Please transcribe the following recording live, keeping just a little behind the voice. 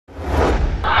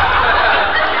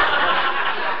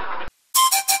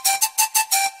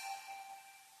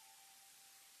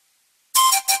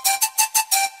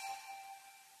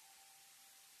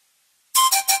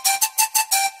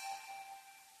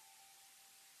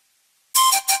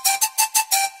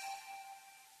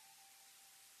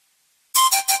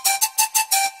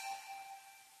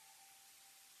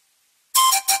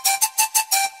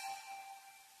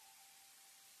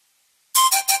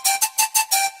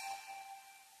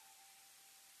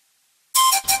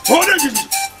Hold it, Ginger.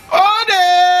 Hold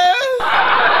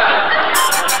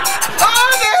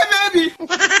it, baby.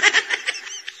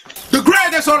 The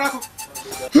greatest oracle.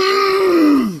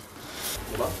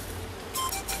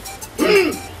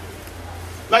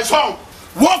 My son,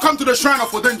 welcome to the shrine of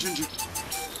Odenjinji,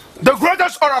 the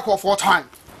greatest oracle of all time.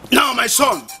 Now, my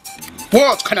son,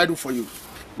 what can I do for you?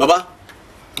 Baba,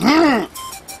 I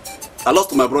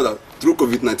lost my brother through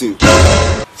COVID-19.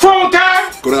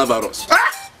 Coronavirus.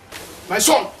 Ah! My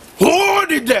son,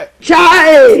 hold it there.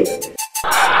 Child!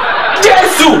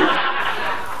 Jesus!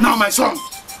 Now, my son,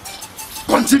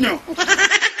 continue.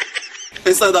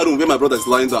 Inside that room where my brother is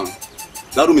lying down,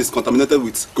 that room is contaminated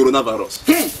with coronavirus.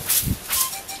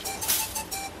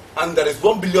 And there is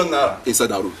 1 billion naira inside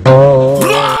that room.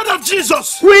 Blood of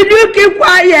Jesus! Will you keep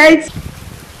quiet?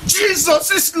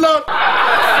 Jesus is Lord!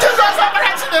 Jesus is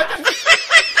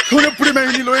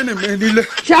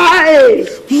Child!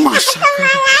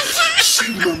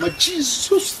 Mama,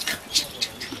 Jesus.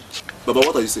 Baba,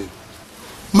 what are you saying?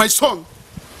 My son,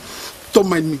 don't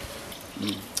mind me.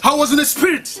 I was in the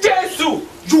spirit. Jesus! You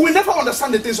will never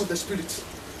understand the things of the spirit.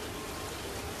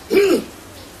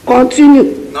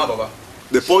 Continue. Now, Baba,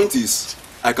 the point is,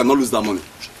 I cannot lose that money.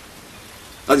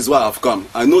 That is why I have come.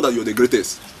 I know that you're the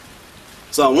greatest.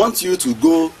 So I want you to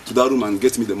go to that room and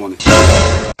get me the money.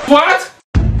 What?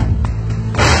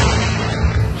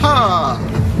 Ha!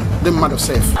 The mother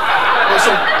safe. My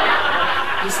son,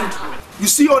 listen to me. You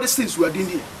see all these things we are doing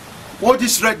here? All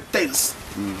these red things.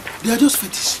 They are just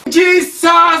fetish.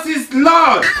 Jesus is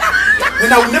Lord.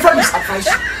 And I will never misadvise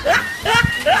you.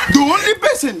 The only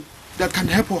person that can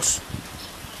help us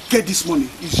get this money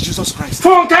is Jesus Christ.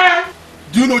 Funke!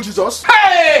 Do you know Jesus?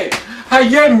 Hey! I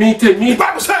hear me. The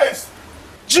Bible says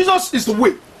Jesus is the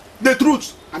way, the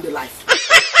truth, and the life.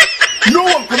 No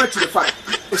one comes to the Father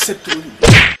except through him.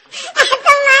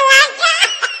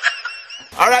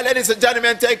 Alright, ladies and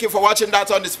gentlemen, thank you for watching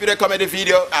that Undisputed Comedy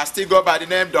video. I still go by the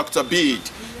name Dr. Bede,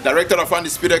 director of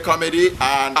Undisputed Comedy,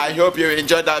 and I hope you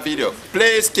enjoyed that video.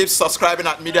 Please keep subscribing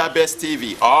at MediaBest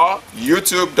TV or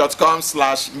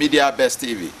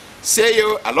youtube.com/MediaBestTV. See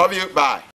you, I love you, bye.